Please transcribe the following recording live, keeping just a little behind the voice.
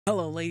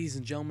Hello ladies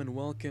and gentlemen,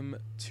 welcome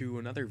to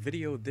another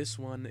video. This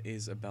one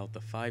is about the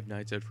Five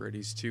Nights at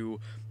Freddy's 2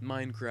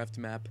 Minecraft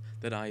map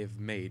that I have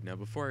made. Now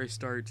before I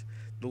start,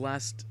 the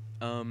last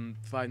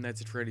Five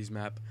Nights at Freddy's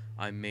map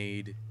I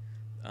made,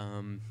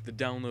 the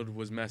download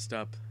was messed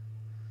up,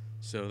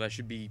 so that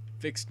should be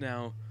fixed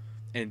now.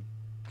 And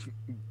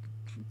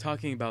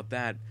talking about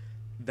that,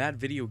 that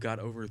video got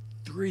over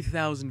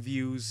 3,000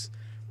 views,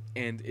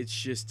 and it's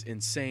just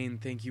insane.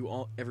 Thank you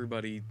all,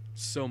 everybody,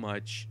 so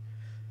much.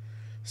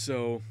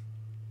 So,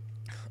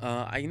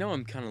 I know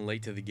I'm kind of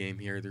late to the game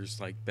here. There's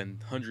like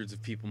been hundreds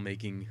of people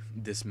making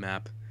this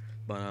map,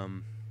 but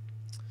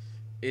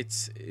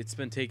it's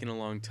been taking a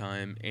long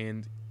time,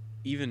 and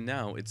even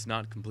now it's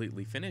not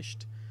completely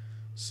finished.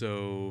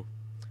 So,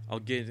 I'll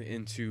get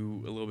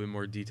into a little bit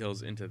more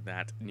details into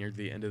that near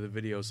the end of the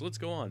video. So let's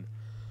go on.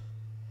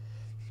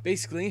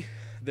 Basically,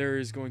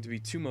 there's going to be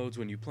two modes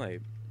when you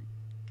play.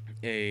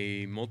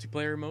 A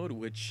multiplayer mode,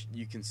 which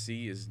you can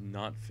see is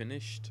not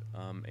finished,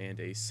 and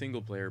a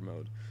single player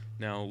mode.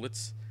 Now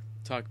let's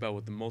talk about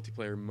what the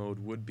multiplayer mode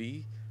would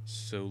be.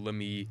 So let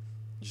me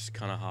just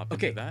kind of hop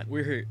into that.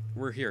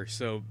 We're here.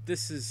 So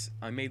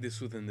I made this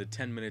within the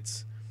 10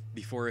 minutes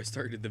before I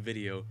started the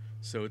video,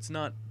 so it's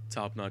not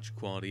top-notch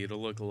quality.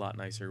 It'll look a lot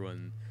nicer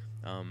when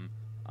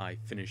I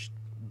finish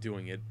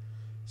doing it.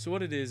 So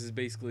what it is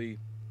basically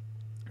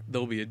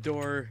there'll be a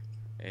door,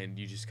 and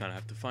you just kind of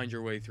have to find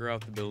your way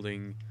throughout the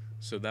building.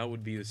 So that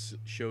would be the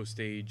show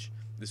stage.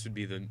 This would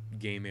be the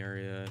game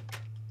area,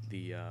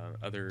 the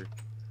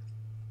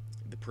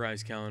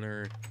prize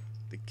counter,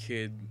 the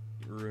kid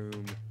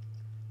room,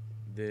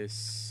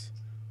 this,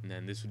 and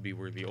then this would be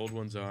where the old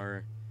ones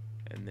are,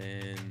 and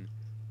then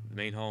the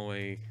main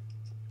hallway.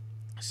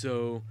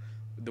 So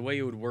the way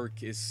it would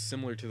work is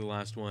similar to the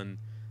last one.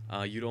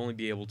 You'd only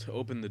be able to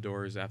open the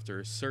doors after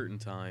a certain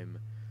time,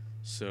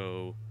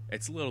 so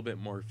it's a little bit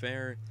more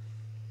fair.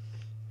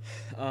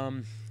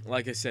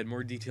 Like I said,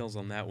 more details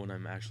on that when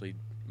I'm actually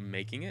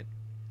making it.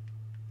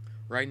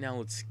 Right now,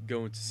 let's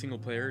go into single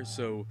player.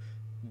 So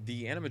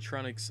the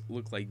animatronics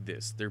look like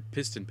this. They're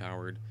piston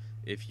powered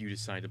if you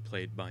decide to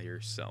play it by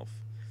yourself.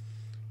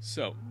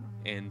 So,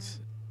 and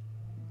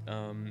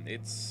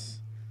it's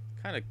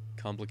kind of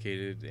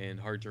complicated and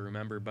hard to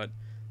remember, but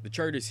the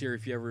chart is here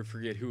if you ever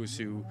forget who is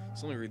who.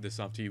 So let me read this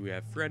off to you. We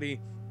have Freddy,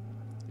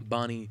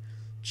 Bonnie,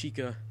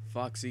 Chica,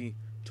 Foxy,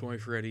 Toy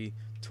Freddy,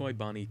 Toy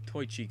Bonnie,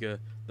 Toy Chica,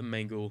 the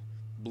Mangle,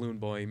 Balloon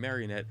Boy,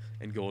 Marionette,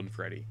 and Golden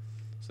Freddy.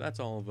 So that's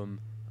all of them.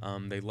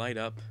 They light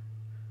up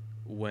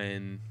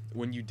when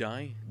you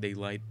die. They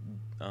light.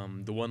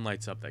 The one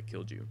lights up that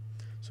killed you,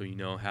 so you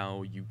know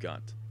how you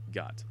got.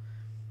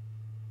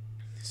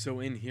 So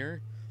in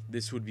here,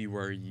 this would be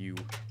where you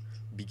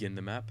begin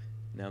the map.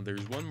 Now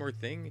there's one more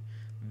thing.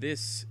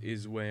 This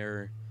is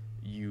where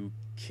you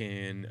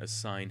can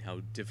assign how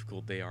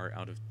difficult they are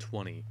out of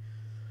 20.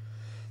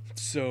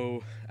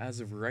 So as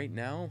of right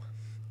now,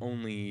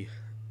 only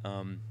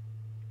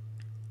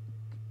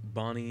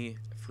Bonnie,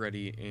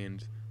 Freddy,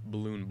 and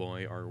Balloon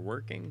Boy are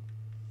working.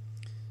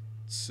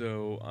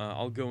 So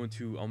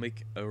I'll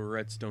make a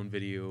redstone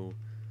video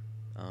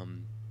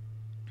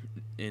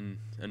in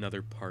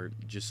another part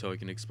just so I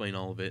can explain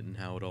all of it and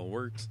how it all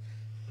works.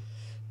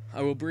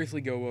 I will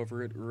briefly go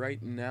over it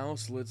right now,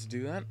 so let's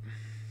do that.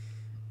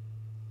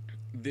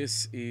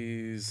 This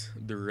is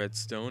the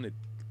redstone. It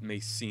may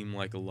seem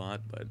like a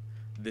lot, but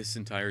this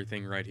entire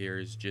thing right here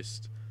is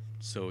just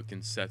so it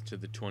can set to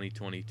the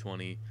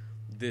 20-20-20.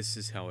 This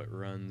is how it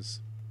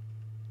runs.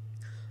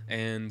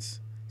 And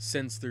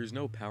since there's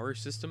no power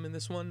system in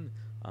this one,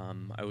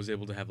 I was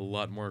able to have a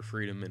lot more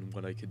freedom in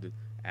what I could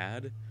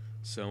add.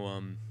 So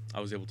I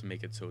was able to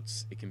make it so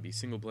it can be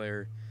single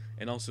player.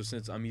 And also,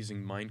 since I'm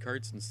using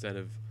minecarts instead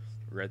of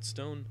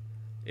redstone,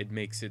 it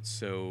makes it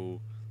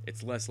so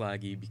it's less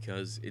laggy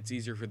because it's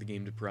easier for the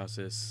game to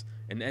process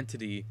an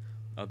entity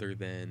other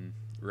than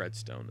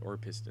redstone or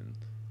piston.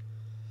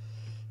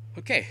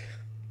 Okay,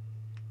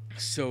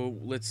 so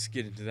let's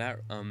get into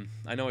that.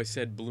 I know I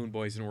said Balloon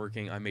Boy isn't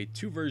working. I made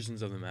two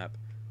versions of the map.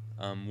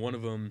 One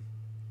of them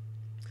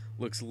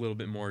looks a little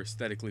bit more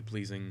aesthetically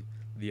pleasing.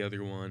 The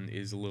other one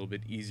is a little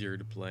bit easier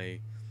to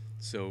play.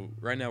 So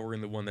right now we're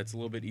in the one that's a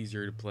little bit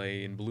easier to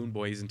play, and Balloon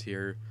Boy isn't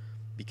here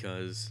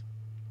because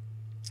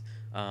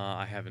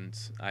I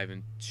haven't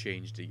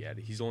changed it yet.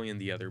 He's only in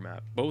the other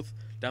map.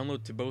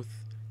 Download to both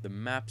the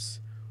maps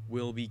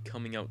will be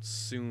coming out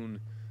soon.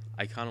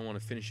 I kind of want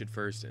to finish it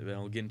first, and then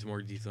I'll get into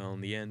more detail in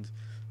the end.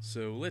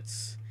 So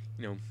let's,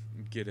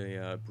 get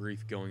a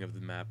brief going of the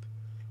map.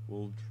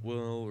 We'll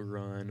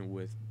run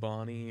with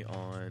Bonnie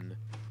on,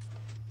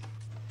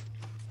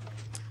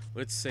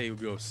 let's say we'll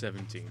go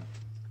 17.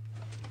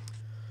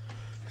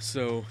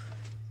 So,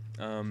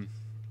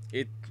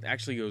 it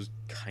actually goes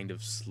kind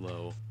of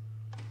slow.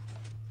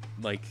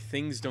 Like,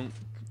 things don't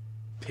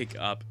pick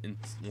up in,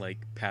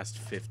 like, past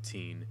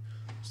 15.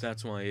 So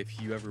that's why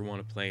if you ever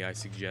want to play, I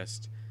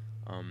suggest,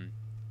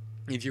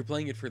 if you're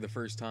playing it for the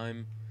first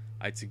time,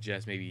 I'd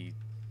suggest maybe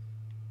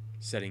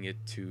setting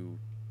it to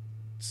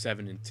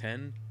 7 and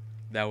 10.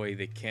 That way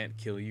they can't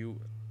kill you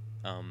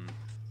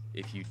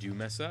if you do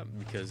mess up,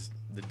 because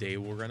the day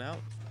will run out.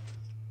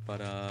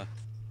 But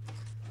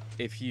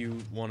if you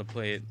want to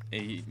play it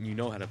and you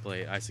know how to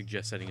play it, I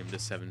suggest setting him to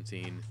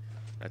 17.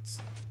 That's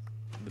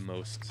the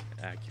most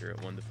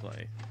accurate one to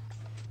play.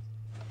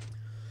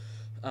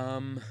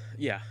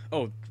 Yeah.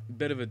 Oh,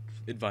 bit of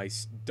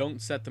advice.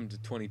 Don't set them to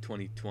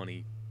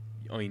 20-20-20.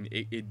 I mean,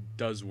 it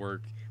does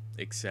work,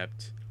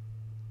 except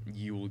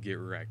you will get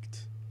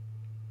wrecked.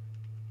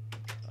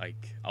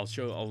 Like, I'll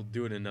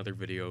do it in another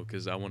video,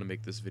 because I want to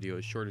make this video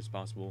as short as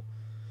possible.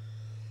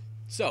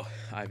 So,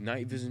 I have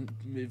night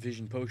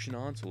vision potion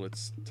on, so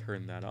let's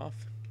turn that off.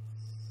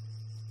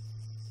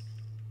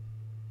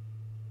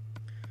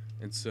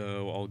 And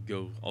so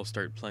I'll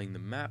start playing the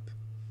map.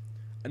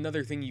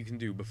 Another thing you can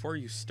do before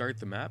you start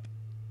the map,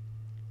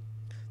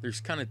 there's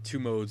kind of two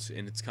modes,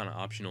 and it's kind of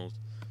optional.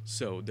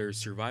 So there's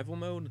survival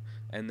mode,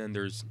 and then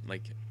there's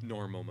like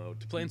normal mode.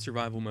 To play in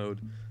survival mode,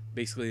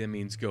 basically that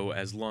means go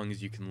as long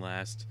as you can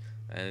last,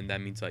 and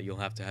that means that you'll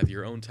have to have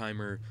your own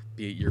timer,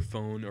 be it your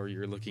phone or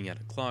you're looking at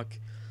a clock.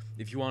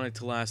 If you want it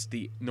to last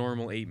the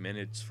normal 8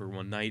 minutes for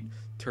one night,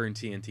 turn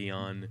TNT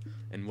on,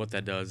 and what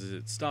that does is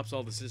it stops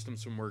all the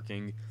systems from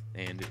working,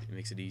 and it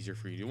makes it easier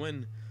for you to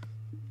win.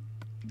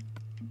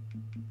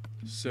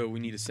 So we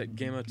need to set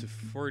gamma to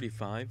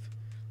 45.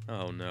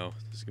 Oh no,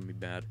 this is gonna be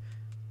bad.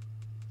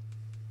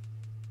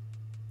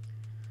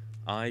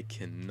 I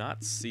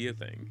cannot see a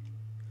thing.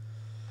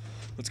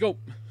 Let's go.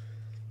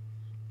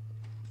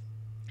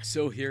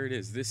 So here it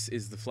is. This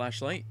is the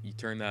flashlight. You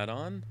turn that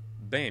on.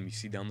 Bam, you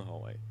see down the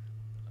hallway.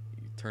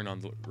 You turn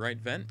on the right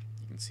vent.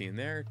 You can see in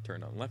there.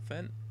 Turn on left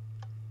vent.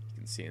 You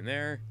can see in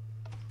there.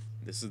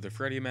 This is the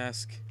Freddy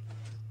mask.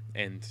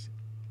 And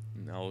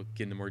I'll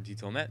get into more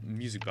detail on that.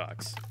 Music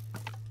box.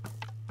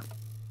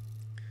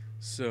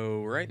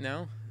 So right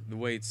now, the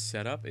way it's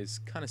set up is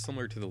kind of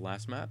similar to the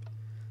last map.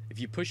 If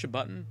you push a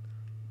button,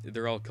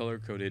 they're all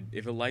color-coded.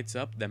 If it lights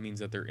up, that means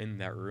that they're in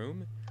that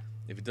room.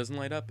 If it doesn't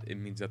light up, it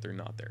means that they're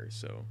not there.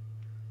 So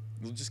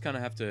you'll just kind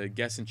of have to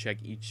guess and check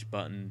each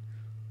button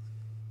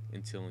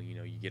until, you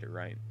know, you get it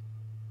right.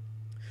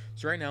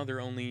 So right now,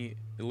 it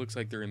looks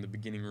like they're in the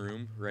beginning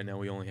room. Right now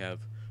we only have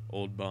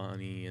old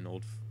Bonnie and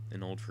old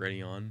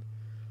Freddy on.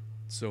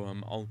 So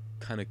I'll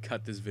kind of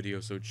cut this video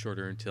so it's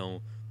shorter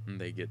until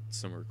they get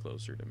somewhere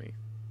closer to me.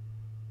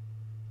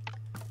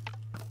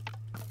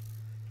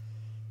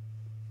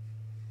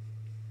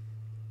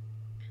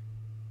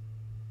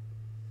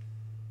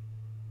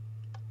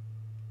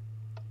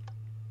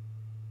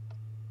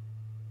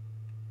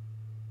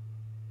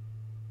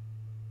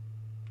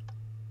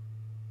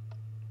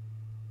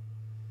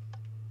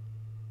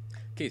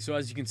 Okay, so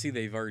as you can see,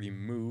 they've already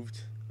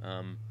moved.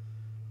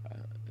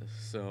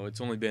 So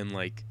it's only been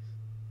like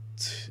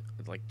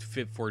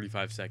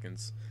 45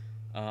 seconds.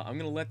 I'm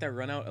gonna let that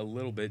run out a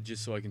little bit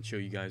just so I can show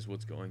you guys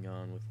what's going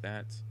on with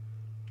that.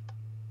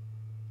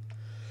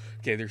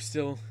 Okay,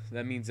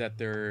 that means that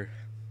they're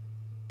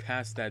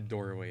past that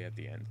doorway at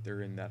the end.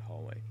 They're in that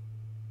hallway.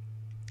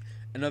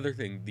 Another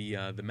thing,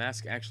 the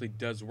mask actually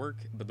does work,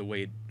 but the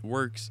way it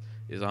works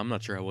is, I'm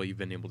not sure how well you've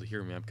been able to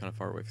hear me. I'm kind of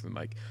far away from the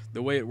mic.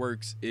 The way it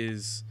works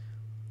is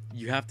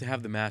you have to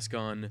have the mask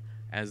on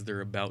as they're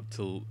about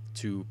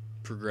to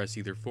progress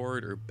either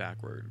forward or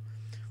backward,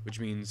 which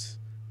means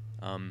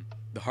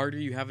the harder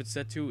you have it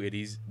set to,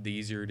 the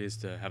easier it is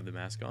to have the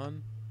mask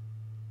on.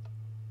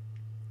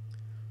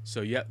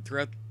 So yeah,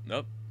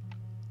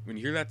 when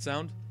you hear that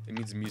sound, it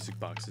means the music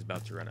box is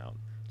about to run out.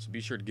 So be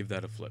sure to give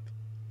that a flip.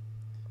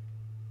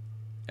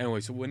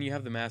 Anyway, so when you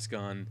have the mask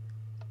on,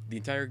 the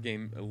entire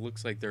game, it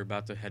looks like they're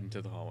about to head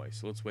into the hallway.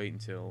 So let's wait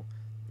until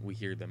we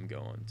hear them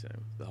go into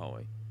the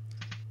hallway.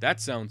 That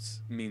sound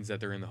means that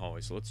they're in the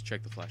hallway, so let's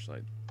check the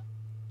flashlight.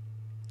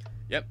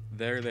 Yep,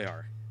 there they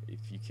are. If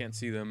you can't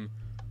see them,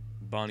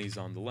 Bonnie's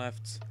on the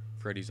left,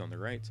 Freddy's on the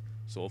right.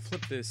 So we'll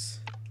flip this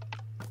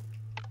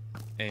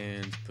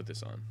and put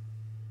this on.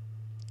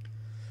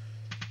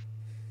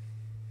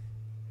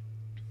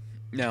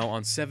 Now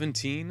on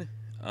 17,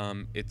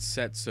 it's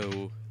set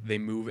so they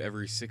move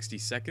every 60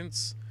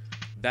 seconds.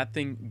 That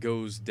thing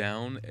goes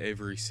down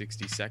every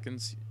 60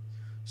 seconds.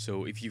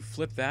 So if you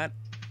flip that,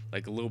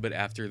 like a little bit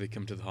after they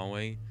come to the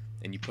hallway,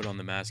 and you put on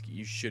the mask,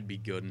 you should be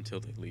good until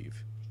they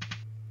leave.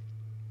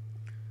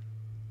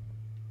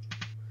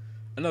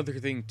 Another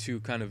thing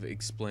to kind of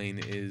explain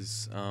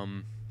is,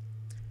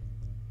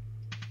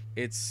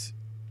 if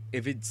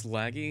it's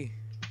laggy,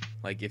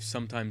 like if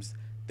sometimes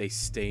they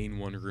stay in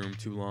one room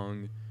too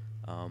long,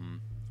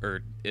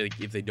 or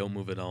if they don't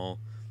move at all,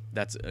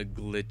 that's a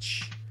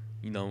glitch.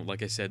 You know,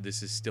 like I said,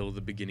 this is still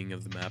the beginning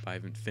of the map. I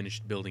haven't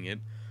finished building it.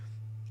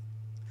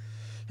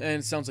 And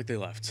it sounds like they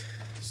left.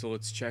 So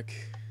let's check.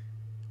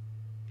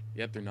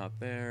 Yep, they're not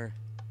there.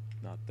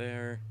 Not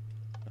there.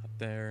 Not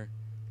there.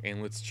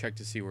 And let's check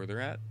to see where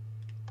they're at.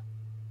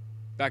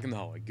 Back in the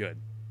hallway. Good.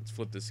 Let's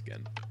flip this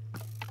again.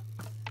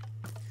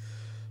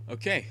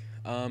 Okay.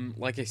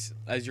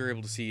 As you're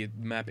able to see, the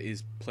map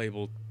is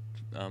playable.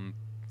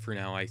 For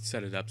now, I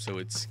set it up so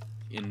it's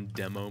in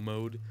demo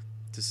mode,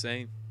 to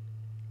say.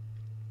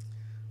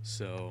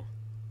 So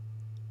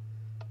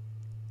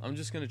I'm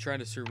just gonna try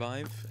to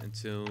survive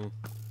until,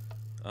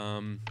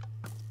 I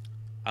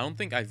don't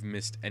think I've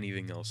missed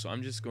anything else, so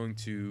I'm just going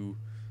to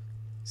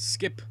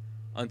skip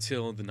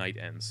until the night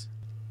ends.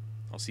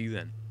 I'll see you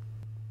then.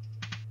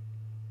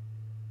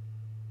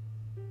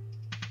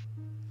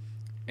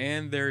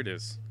 And there it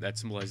is. That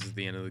symbolizes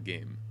the end of the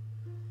game.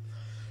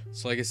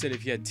 So like I said,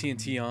 if you had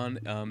TNT on,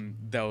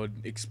 that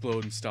would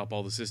explode and stop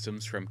all the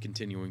systems from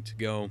continuing to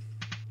go,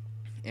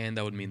 and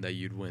that would mean that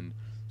you'd win.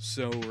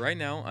 So right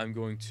now, I'm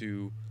going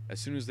to, as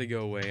soon as they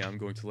go away, I'm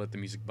going to let the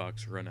music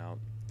box run out.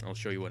 I'll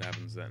show you what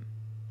happens then.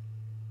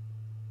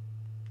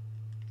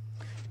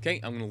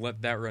 Okay, I'm going to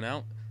let that run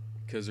out,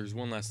 because there's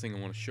one last thing I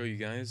want to show you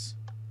guys.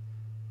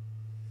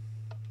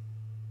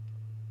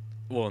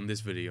 Well, in this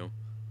video.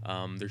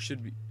 There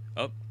should be...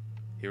 Oh,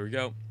 here we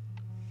go.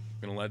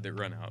 I'm going to let it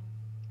run out.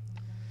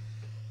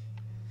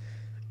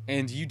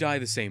 And you die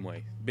the same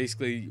way.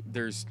 Basically,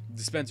 there's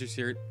dispensers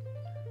here.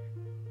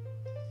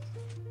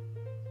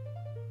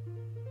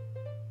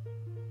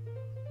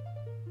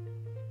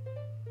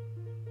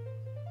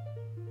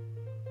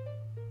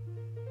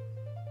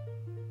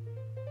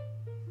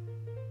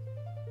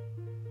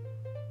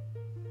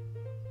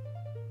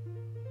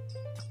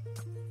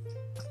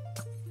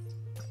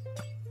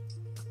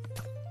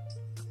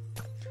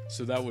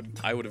 So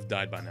I would have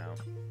died by now.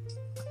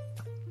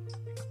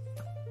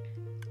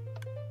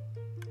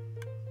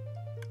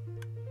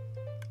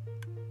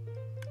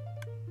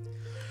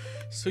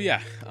 So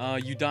yeah,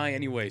 you die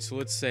anyway. So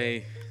let's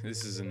say,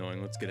 this is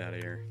annoying, let's get out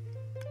of here.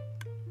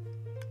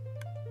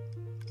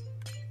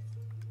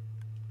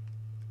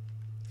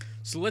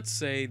 So let's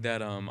say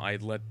that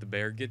I'd let the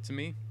bear get to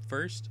me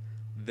first,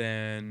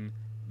 then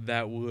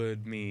that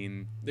would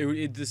mean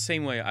the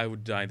same way I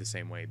would die the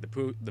same way.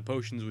 The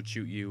potions would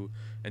shoot you,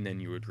 and then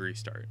you would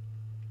restart.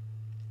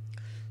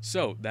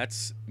 So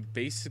that's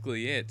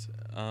basically it.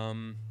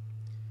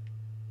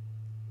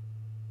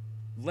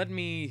 Let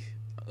me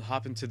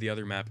hop into the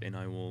other map, and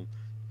I will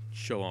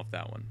show off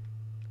that one.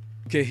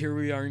 Okay, here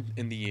we are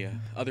in the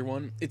other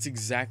one. It's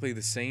exactly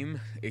the same,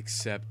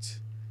 except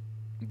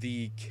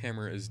the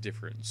camera is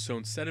different. So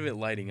instead of it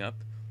lighting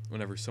up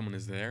whenever someone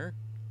is there,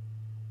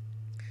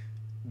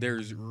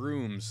 there's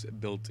rooms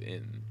built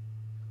in.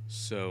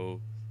 So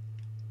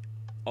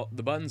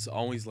the buttons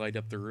always light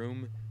up the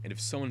room, and if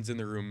someone's in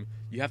the room,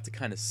 you have to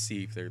kind of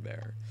see if they're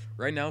there.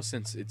 Right now,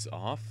 since it's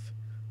off,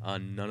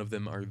 none of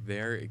them are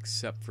there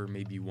except for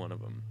maybe one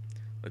of them.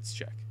 Let's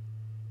check.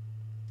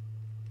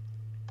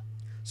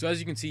 So as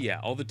you can see, yeah,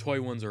 all the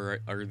toy ones are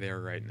there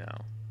right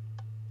now.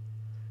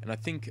 And I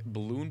think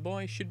Balloon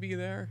Boy should be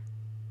there.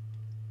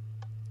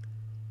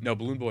 No,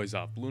 Balloon Boy's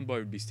off. Balloon Boy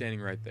would be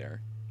standing right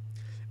there.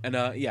 And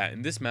yeah,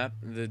 in this map,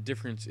 the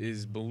difference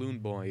is Balloon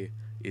Boy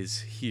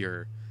is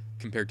here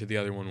compared to the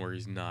other one where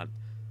he's not.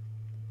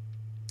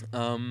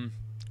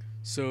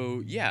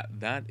 So yeah,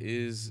 that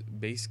is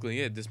basically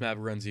it. This map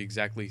runs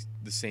exactly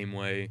the same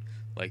way,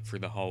 like for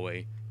the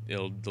hallway.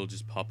 They'll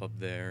just pop up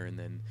there, and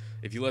then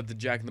if you let the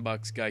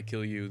Jack-in-the-Box guy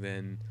kill you,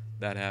 then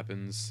that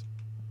happens.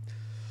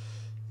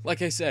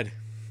 Like I said,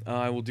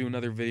 I will do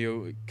another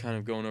video kind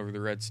of going over the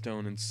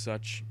redstone and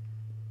such.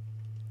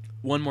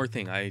 One more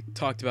thing, I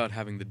talked about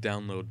having the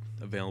download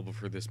available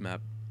for this map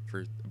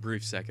for a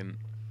brief second.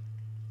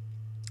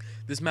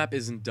 This map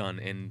isn't done,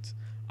 and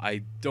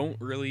I don't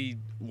really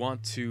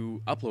want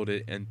to upload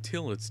it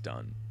until it's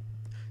done.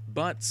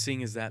 But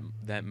seeing as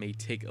that may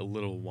take a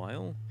little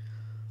while,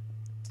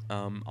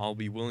 I'll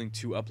be willing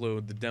to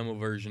upload the demo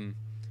version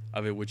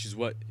of it, which is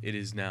what it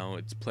is now.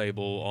 It's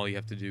playable. All you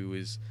have to do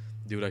is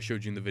do what I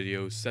showed you in the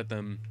video, set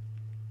them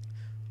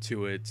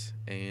to it,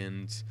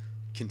 and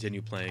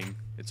continue playing.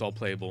 It's all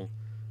playable.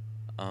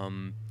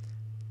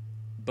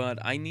 But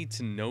I need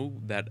to know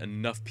that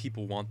enough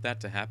people want that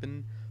to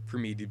happen for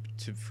me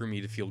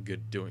to feel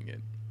good doing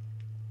it.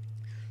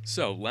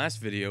 So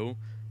last video,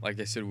 like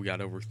I said, we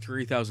got over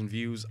 3,000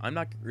 views. I'm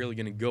not really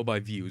gonna go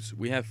by views.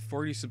 We have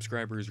 40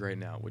 subscribers right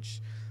now,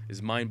 which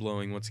is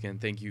mind-blowing. Once again,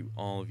 thank you,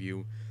 all of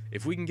you.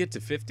 If we can get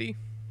to 50,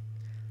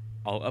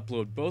 I'll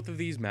upload both of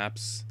these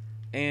maps,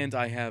 and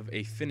I have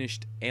a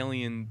finished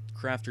Alien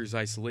Crafters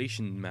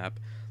Isolation map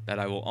that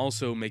I will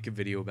also make a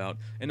video about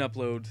and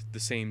upload the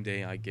same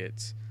day I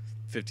get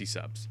 50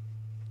 subs.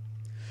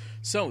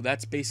 So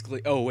that's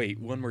basically... Oh wait,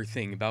 one more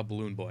thing about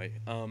Balloon Boy.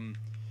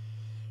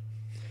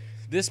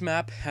 This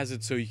map has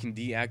it so you can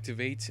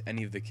deactivate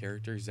any of the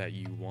characters that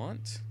you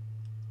want.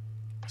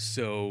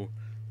 So,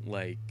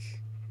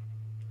 like...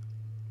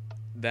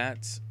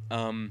 that,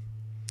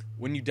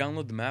 when you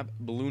download the map,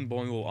 Balloon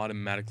Boy will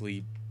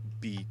automatically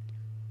be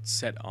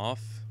set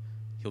off.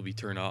 He'll be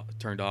turned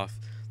off.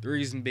 The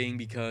reason being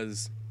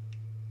because,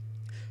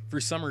 for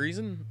some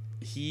reason,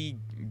 he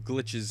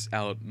glitches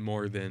out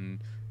more than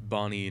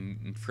Bonnie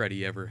and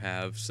Freddy ever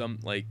have.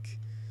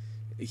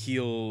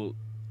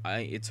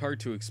 It's hard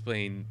to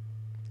explain,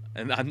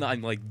 and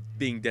I'm like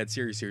being dead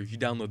serious here. If you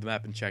download the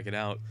map and check it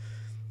out,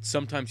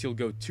 sometimes he'll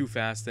go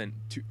faster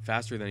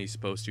than he's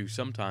supposed to.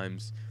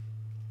 Sometimes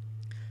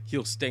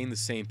he'll stay in the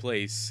same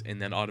place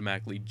and then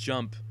automatically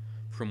jump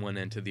from one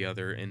end to the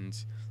other,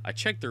 and I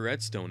checked the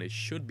redstone, it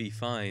should be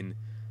fine,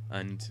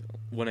 and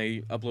when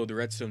I upload the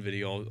redstone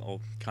video,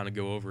 I'll kind of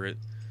go over it.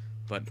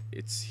 But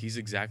he's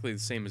exactly the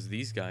same as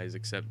these guys,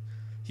 except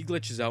he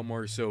glitches out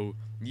more, so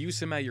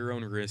use him at your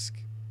own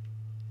risk.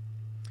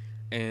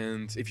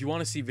 And if you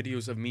want to see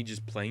videos of me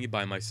just playing it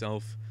by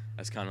myself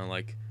as kind of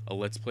like a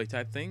let's play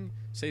type thing,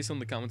 say so in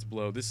the comments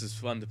below. This is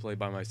fun to play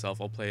by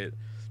myself. I'll play it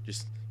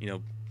just,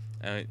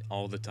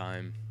 all the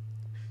time.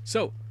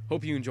 So,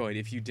 hope you enjoyed.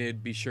 If you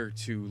did, be sure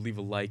to leave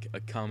a like, a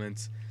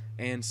comment,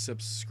 and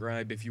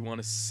subscribe if you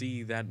want to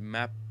see that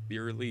map be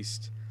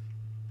released,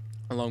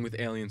 along with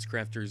Aliens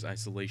Crafters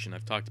Isolation.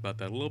 I've talked about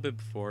that a little bit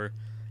before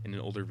in an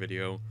older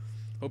video.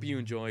 Hope you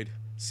enjoyed.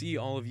 See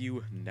all of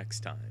you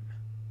next time.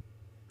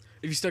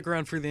 If you stuck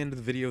around for the end of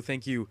the video,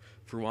 thank you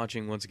for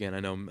watching once again. I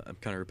know I'm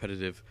kind of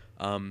repetitive.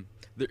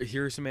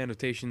 Here are some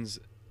annotations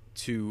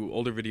to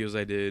older videos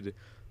I did,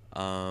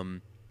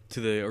 to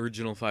the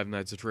original Five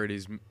Nights at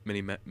Freddy's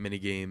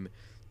minigame,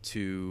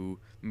 to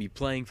me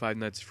playing Five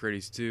Nights at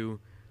Freddy's 2,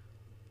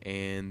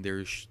 and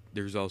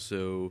there's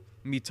also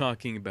me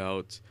talking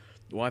about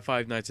why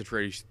Five Nights at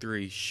Freddy's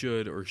 3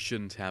 should or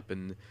shouldn't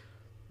happen,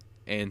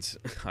 and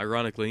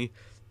ironically,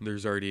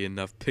 there's already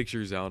enough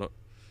pictures out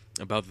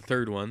about the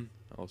third one.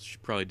 I'll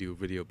probably do a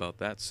video about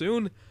that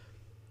soon.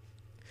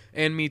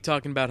 And me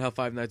talking about how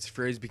Five Nights at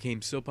Freddy's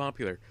became so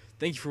popular.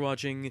 Thank you for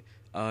watching.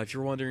 If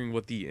you're wondering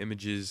what the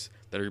images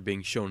that are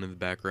being shown in the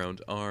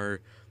background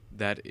are,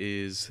 that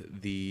is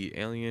the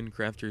Alien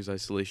Crafters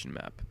Isolation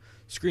map.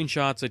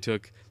 Screenshots I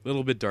took, a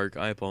little bit dark,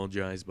 I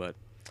apologize, but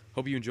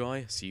hope you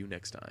enjoy. See you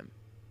next time.